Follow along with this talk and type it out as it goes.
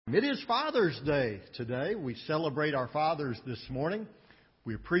It is Father's Day today. We celebrate our fathers this morning.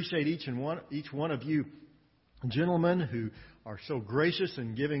 We appreciate each one of you gentlemen who are so gracious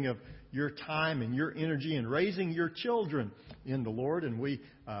in giving of your time and your energy and raising your children in the Lord. And we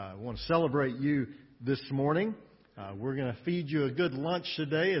want to celebrate you this morning. We're going to feed you a good lunch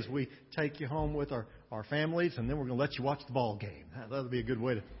today as we take you home with our families, and then we're going to let you watch the ball game. That'll be a good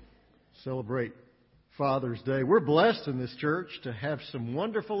way to celebrate Father's Day. We're blessed in this church to have some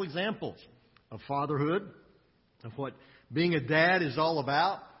wonderful examples of fatherhood, of what being a dad is all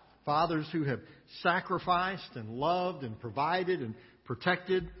about. Fathers who have sacrificed and loved and provided and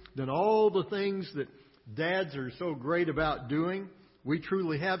protected, done all the things that dads are so great about doing. We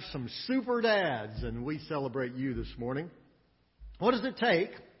truly have some super dads, and we celebrate you this morning. What does it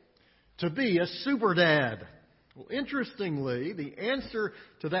take to be a super dad? Well, interestingly, the answer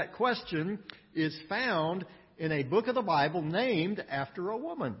to that question is found in a book of the Bible named after a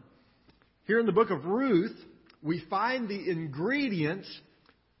woman. Here in the book of Ruth, we find the ingredients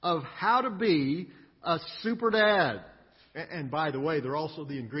of how to be a super dad. And by the way, they're also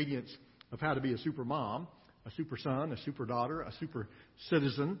the ingredients of how to be a super mom, a super son, a super daughter, a super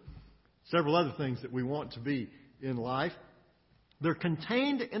citizen, several other things that we want to be in life. They're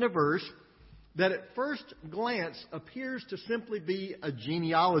contained in a verse that at first glance appears to simply be a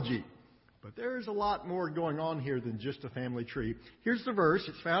genealogy. But there's a lot more going on here than just a family tree. Here's the verse.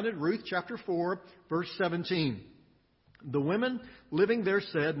 It's found in Ruth chapter 4, verse 17. The women living there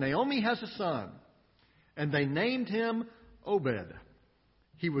said, Naomi has a son, and they named him Obed.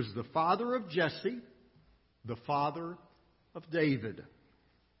 He was the father of Jesse, the father of David.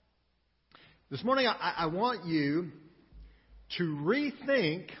 This morning I want you to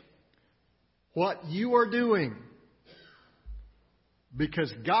rethink what you are doing,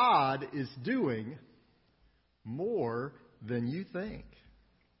 because God is doing more than you think.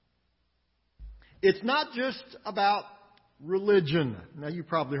 It's not just about religion. Now, you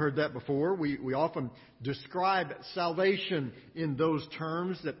probably heard that before. We often describe salvation in those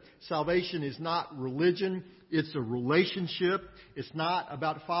terms, that salvation is not religion, it's a relationship. It's not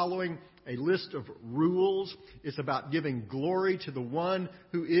about following a list of rules. It's about giving glory to the one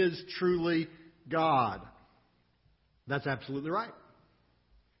who is truly God. That's absolutely right.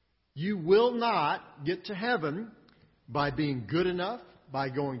 You will not get to heaven by being good enough, by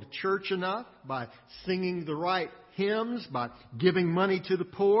going to church enough, by singing the right hymns, by giving money to the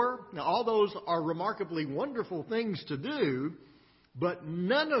poor. Now, all those are remarkably wonderful things to do, but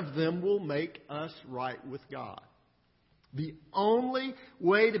none of them will make us right with God. The only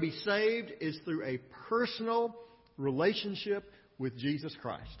way to be saved is through a personal relationship with Jesus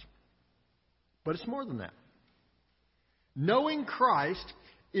Christ. But it's more than that. Knowing Christ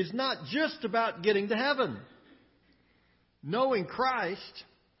is not just about getting to heaven. Knowing Christ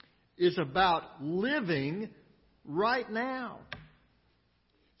is about living right now.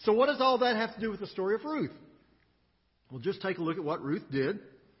 So what does all that have to do with the story of Ruth? Well, just take a look at what Ruth did.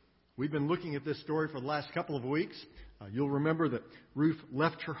 We've been looking at this story for the last couple of weeks. You'll remember that Ruth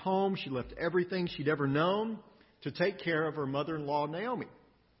left her home. She left everything she'd ever known to take care of her mother-in-law, Naomi.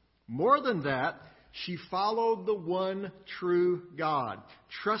 More than that, she followed the one true God,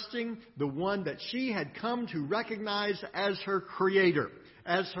 trusting the one that she had come to recognize as her creator,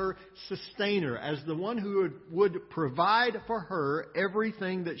 as her sustainer, as the one who would provide for her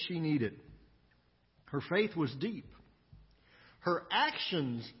everything that she needed. Her faith was deep. Her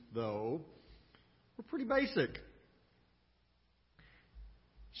actions, though, were pretty basic.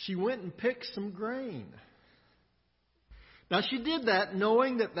 She went and picked some grain. Now, she did that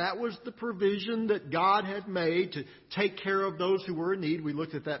knowing that that was the provision that God had made to take care of those who were in need. We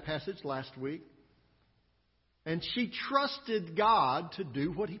looked at that passage last week. And she trusted God to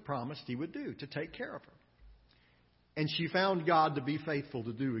do what He promised He would do, to take care of her. And she found God to be faithful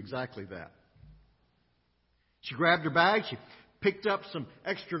to do exactly that. She grabbed her bag. She picked up some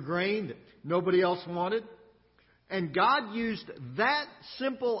extra grain that nobody else wanted. And God used that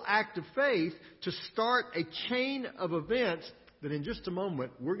simple act of faith to start a chain of events that in just a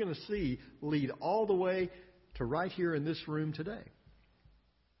moment we're going to see lead all the way to right here in this room today.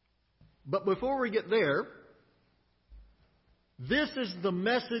 But before we get there, this is the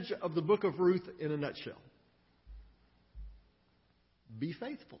message of the book of Ruth in a nutshell. Be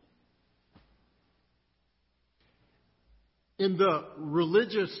faithful. In the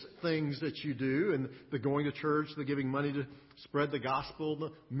religious things that you do, and the going to church, the giving money to spread the gospel,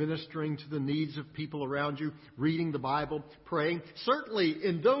 the ministering to the needs of people around you, reading the Bible, praying, certainly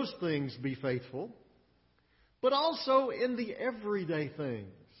in those things be faithful, but also in the everyday things.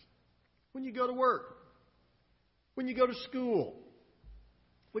 When you go to work, when you go to school,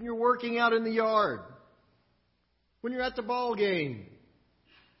 when you're working out in the yard, when you're at the ball game.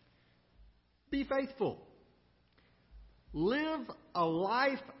 Be faithful. Live a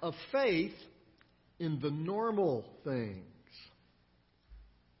life of faith in the normal things.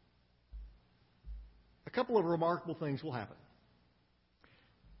 A couple of remarkable things will happen.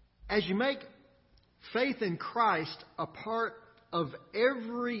 As you make faith in Christ a part of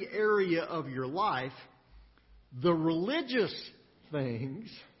every area of your life, the religious things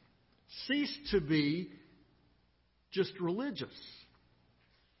cease to be just religious.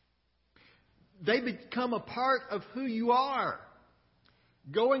 They become a part of who you are.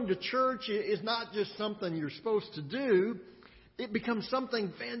 Going to church is not just something you're supposed to do. It becomes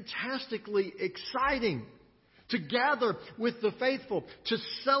something fantastically exciting to gather with the faithful, to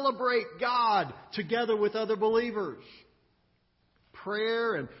celebrate God together with other believers.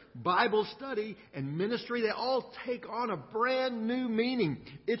 Prayer and Bible study and ministry, they all take on a brand new meaning.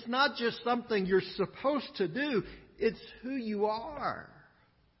 It's not just something you're supposed to do. It's who you are.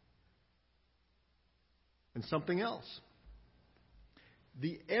 And something else.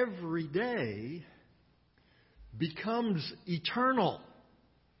 The everyday becomes eternal.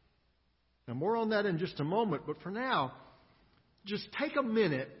 Now, more on that in just a moment, but for now, just take a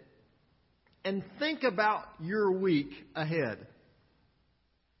minute and think about your week ahead.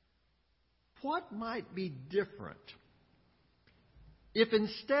 What might be different if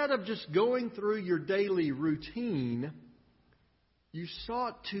instead of just going through your daily routine, you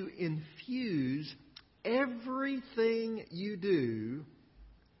sought to infuse everything you do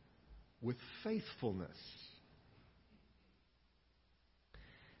with faithfulness?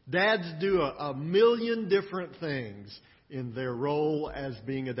 Dads do a million different things in their role as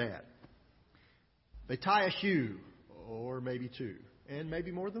being a dad. They tie a shoe, or maybe two, and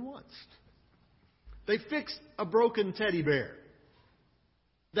maybe more than once. They fix a broken teddy bear.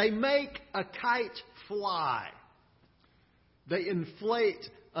 They make a kite fly. They inflate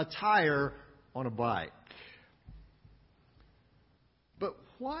a tire on a bike. But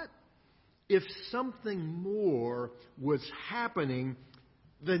what if something more was happening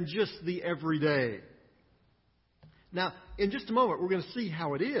than just the everyday? Now, in just a moment, we're going to see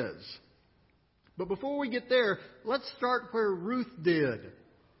how it is. But before we get there, let's start where Ruth did.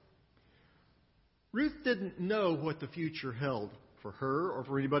 Ruth didn't know what the future held for her or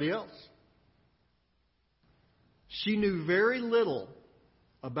for anybody else. She knew very little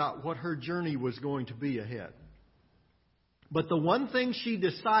about what her journey was going to be ahead. But the one thing she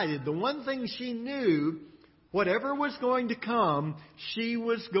decided, the one thing she knew, whatever was going to come, she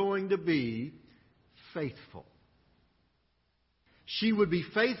was going to be faithful. She would be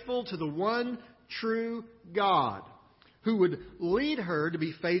faithful to the one true God who would lead her to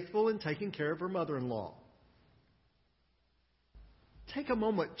be faithful in taking care of her mother-in-law. Take a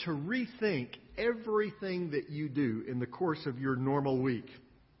moment to rethink everything that you do in the course of your normal week.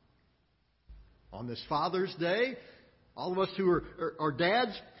 On this Father's Day, all of us who are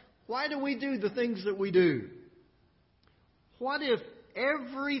dads, why do we do the things that we do? What if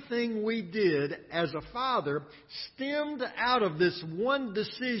everything we did as a father stemmed out of this one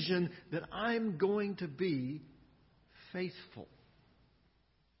decision that I'm going to be faithful?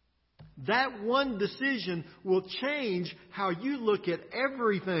 That one decision will change how you look at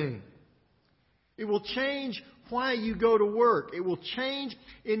everything. It will change why you go to work. It will change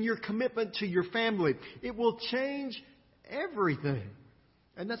in your commitment to your family. It will change everything.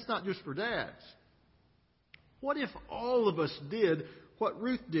 And that's not just for dads. What if all of us did what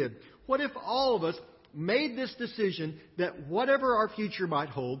Ruth did? What if all of us made this decision that whatever our future might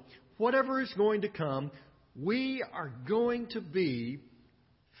hold, whatever is going to come, we are going to be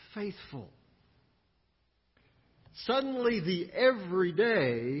faithful? Suddenly the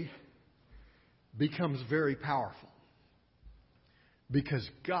everyday becomes very powerful. Because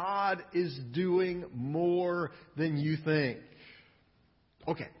God is doing more than you think.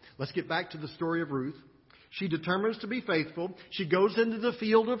 Okay, let's get back to the story of Ruth. She determines to be faithful. She goes into the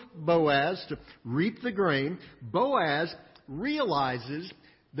field of Boaz to reap the grain. Boaz realizes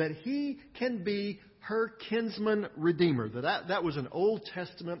that he can be her kinsman redeemer. That was an Old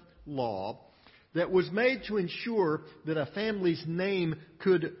Testament law that was made to ensure that a family's name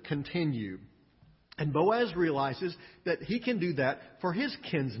could continue. And Boaz realizes that he can do that for his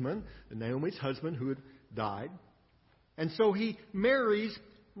kinsman, Naomi's husband who had died. And so he marries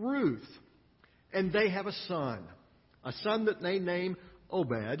Ruth. And they have a son that they name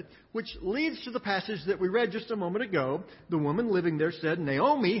Obed, which leads to the passage that we read just a moment ago. The woman living there said,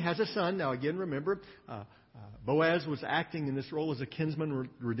 Naomi has a son. Now again, remember, Boaz was acting in this role as a kinsman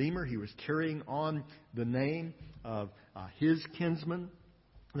redeemer. He was carrying on the name of his kinsman.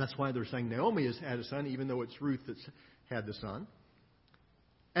 And that's why they're saying Naomi has had a son, even though it's Ruth that's had the son.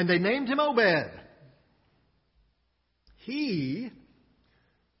 And they named him Obed. He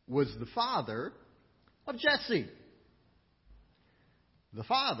was the father of Jesse, the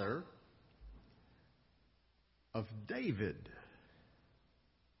father of David.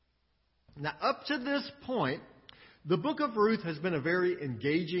 Now, up to this point, the book of Ruth has been a very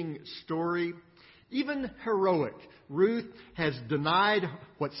engaging story, even heroic. Ruth has denied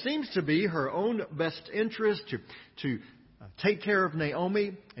what seems to be her own best interest to take care of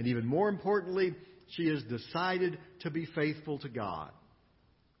Naomi, and even more importantly, she has decided to be faithful to God.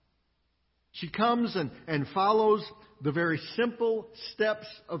 She comes and follows the very simple steps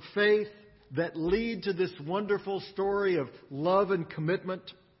of faith that lead to this wonderful story of love and commitment.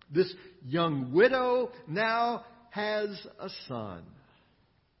 This young widow now has a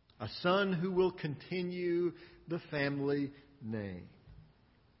son who will continue the family name.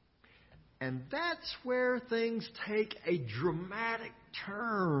 And that's where things take a dramatic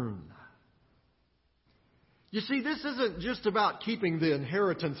turn. You see, this isn't just about keeping the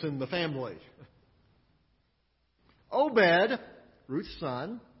inheritance in the family. Obed, Ruth's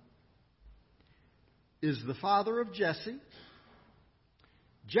son, is the father of Jesse.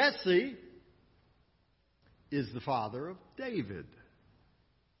 Jesse is the father of David.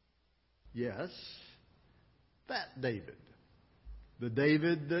 Yes, that David. The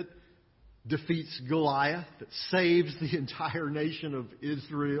David that defeats Goliath, that saves the entire nation of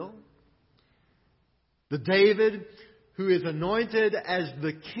Israel. The David who is anointed as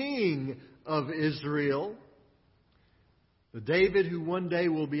the king of Israel. The David who one day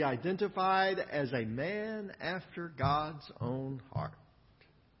will be identified as a man after God's own heart.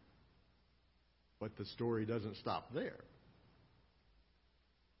 But the story doesn't stop there.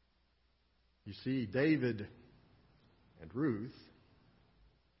 You see, David and Ruth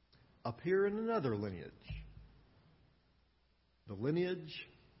appear in another lineage. The lineage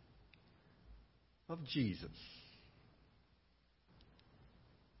of Jesus.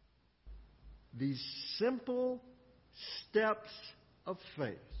 These simple steps of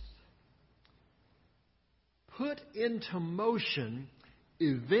faith put into motion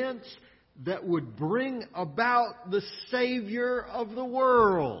events that would bring about the Savior of the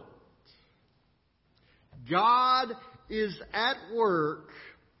world. God is at work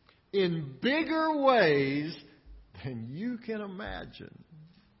in bigger ways than you can imagine.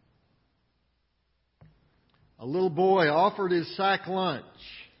 A little boy offered his sack lunch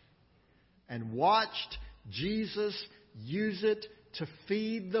and watched Jesus use it to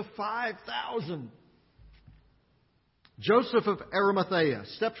feed the 5,000. Joseph of Arimathea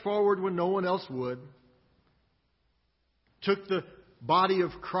stepped forward when no one else would, took the body of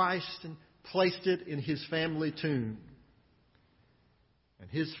Christ and placed it in his family tomb. And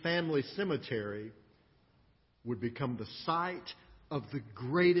his family cemetery would become the site of the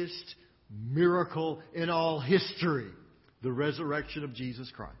greatest miracle in all history, the resurrection of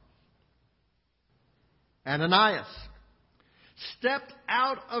Jesus Christ. Ananias stepped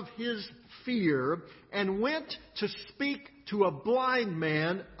out of his fear and went to speak to a blind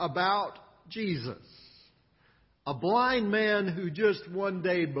man about Jesus. A blind man who just one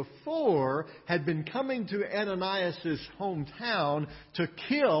day before had been coming to Ananias' hometown to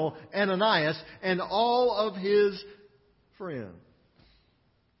kill Ananias and all of his friends.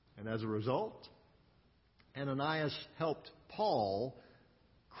 And as a result, Ananias helped Paul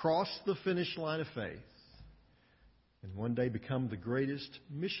cross the finish line of faith and one day become the greatest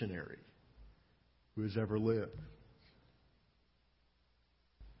missionary who has ever lived.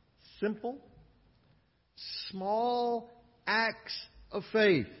 Simple, small acts of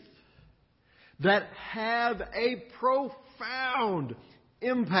faith that have a profound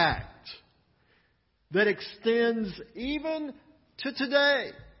impact that extends even to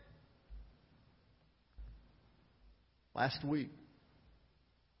today. Last week,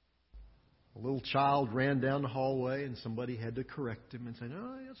 a little child ran down the hallway and somebody had to correct him and say,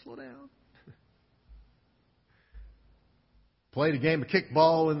 "No, yeah, slow down." Played a game of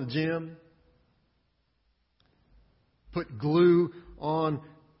kickball in the gym. Put glue on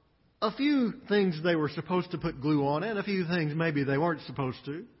a few things they were supposed to put glue on and a few things maybe they weren't supposed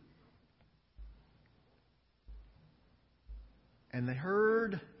to. And they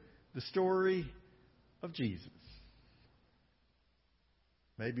heard the story of Jesus.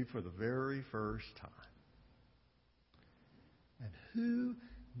 Maybe for the very first time. And who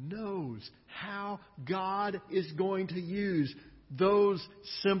knows how God is going to use those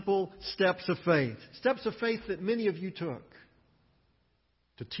simple steps of faith. Steps of faith that many of you took.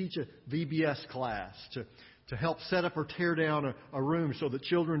 To teach a VBS class, to help set up or tear down a room so that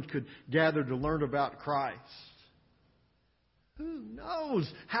children could gather to learn about Christ. Who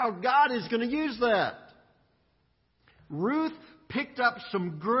knows how God is going to use that? Ruth picked up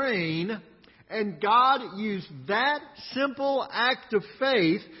some grain, and God used that simple act of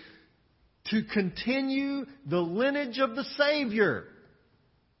faith to continue the lineage of the Savior.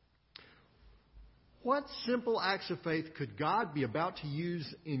 What simple acts of faith could God be about to use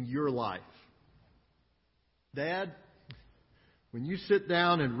in your life? Dad, when you sit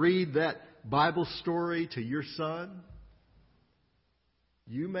down and read that Bible story to your son,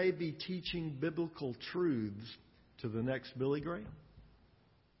 you may be teaching biblical truths to the next Billy Graham.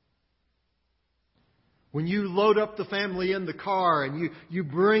 When you load up the family in the car and you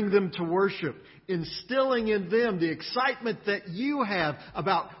bring them to worship, instilling in them the excitement that you have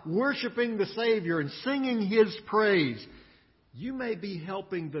about worshiping the Savior and singing His praise, you may be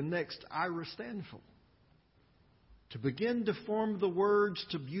helping the next Ira Stanfield to begin to form the words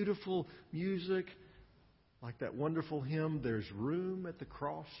to beautiful music like that wonderful hymn, "There's Room at the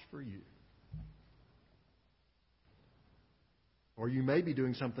Cross for You." Or you may be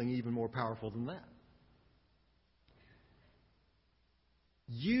doing something even more powerful than that.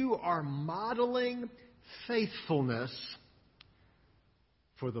 You are modeling faithfulness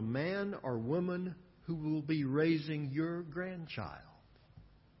for the man or woman who will be raising your grandchild.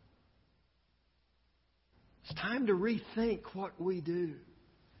 It's time to rethink what we do.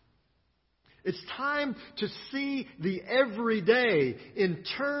 It's time to see the everyday in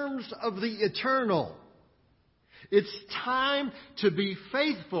terms of the eternal. It's time to be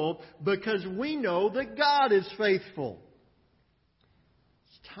faithful because we know that God is faithful.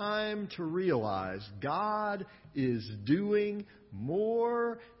 It's time to realize God is doing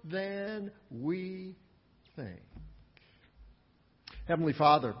more than we think. Heavenly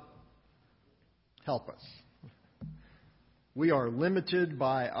Father, help us. We are limited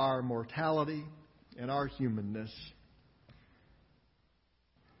by our mortality and our humanness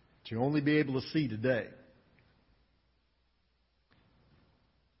to only be able to see today.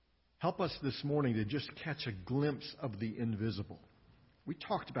 Help us this morning to just catch a glimpse of the invisible. We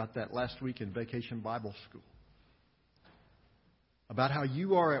talked about that last week in Vacation Bible School. About how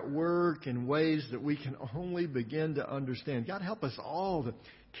you are at work in ways that we can only begin to understand. God, help us all to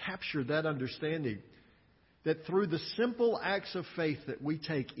capture that understanding. That through the simple acts of faith that we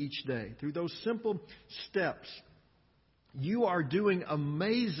take each day, through those simple steps, you are doing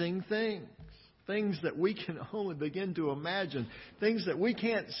amazing things. Things that we can only begin to imagine. Things that we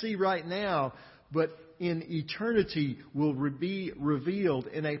can't see right now, but in eternity will be revealed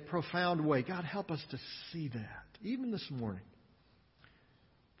in a profound way. God, help us to see that, even this morning.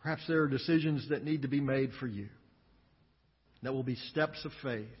 Perhaps there are decisions that need to be made for you. That will be steps of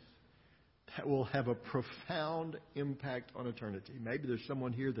faith. That will have a profound impact on eternity. Maybe there's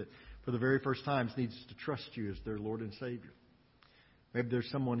someone here that for the very first time needs to trust you as their Lord and Savior. Maybe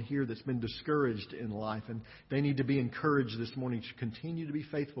there's someone here that's been discouraged in life and they need to be encouraged this morning to continue to be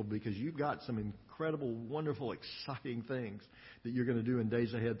faithful because you've got some incredible, wonderful, exciting things that you're going to do in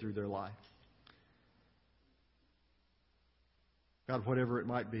days ahead through their life. God, whatever it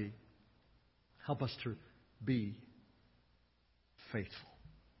might be, help us to be faithful.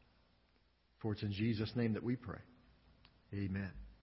 For it's in Jesus' name that we pray. Amen.